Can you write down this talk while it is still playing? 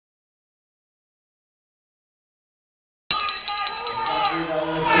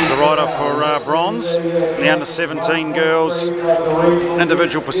The rider for bronze, the under-17 girls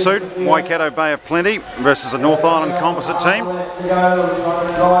individual pursuit, Waikato Bay of Plenty versus the North Island composite team.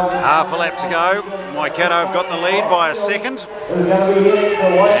 Half a lap to go. Waikato have got the lead by a second,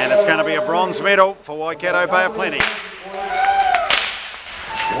 and it's going to be a bronze medal for Waikato Bay of Plenty.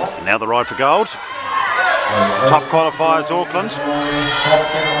 And now the ride for gold. Top qualifiers Auckland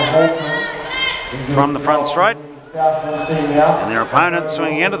from the front straight, and their opponents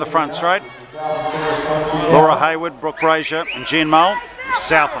swinging into the front straight, Laura Hayward, Brooke Brazier and Jen Mole,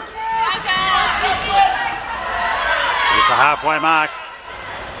 Southland. Here's the halfway mark.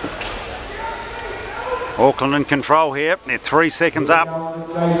 Auckland in control here, they're 3 seconds up.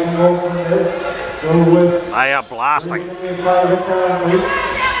 They are blasting.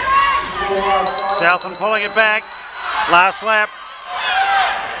 Southland pulling it back, last lap.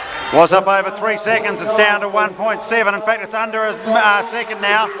 Was up over 3 seconds, it's down to 1.7, in fact it's under a second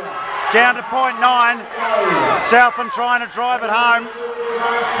now, down to 0.9, Southland trying to drive it home,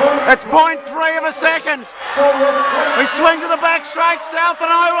 it's 0.3 of a second, we swing to the back straight,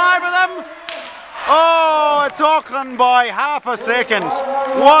 Southland all over them, oh it's Auckland by half a second,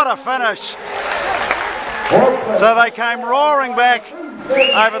 what a finish, so they came roaring back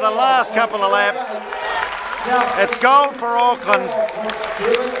over the last couple of laps. It's gold for Auckland,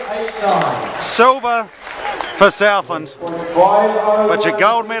 silver for Southland, but your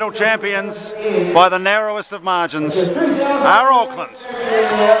gold medal champions by the narrowest of margins are Auckland.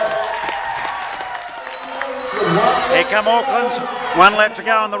 Here come Auckland, 1 lap to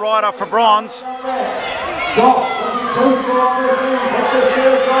go on the ride-off for bronze.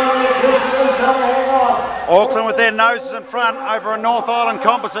 Auckland with their noses in front over a North Island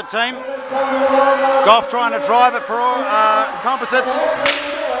composite team. Goff trying to drive it for composites,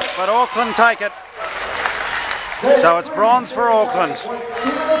 but Auckland take it. So it's bronze for Auckland.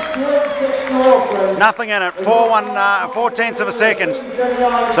 Nothing in it, 4/10 of a second.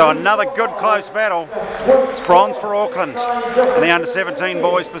 So another good close battle. It's bronze for Auckland in the under-17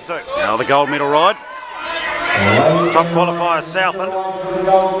 boys pursuit. Now the gold medal ride. Top qualifier Southland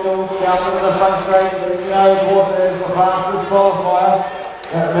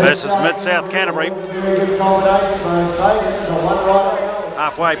versus Mid-South Canterbury.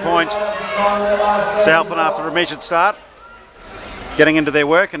 Halfway point. Southland after a measured start, getting into their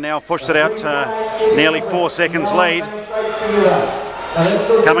work and now pushed it out nearly 4 seconds lead.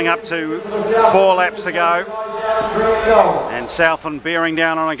 Coming up to 4 laps to go, and Southland bearing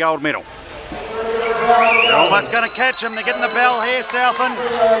down on a gold medal. They're almost going to catch him. They're getting the bell here, Southland.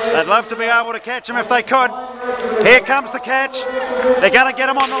 They'd love to be able to catch him if they could. Here comes the catch. They're going to get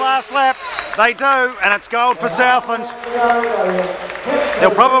him on the last lap. They do, and it's gold for Southland.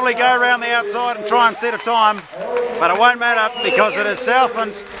 They'll probably go around the outside and try and set a time, but it won't matter because it is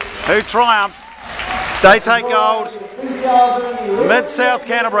Southland who triumph. They take gold. Mid-South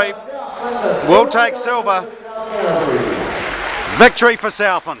Canterbury will take silver. Victory for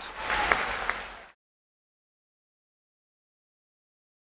Southland.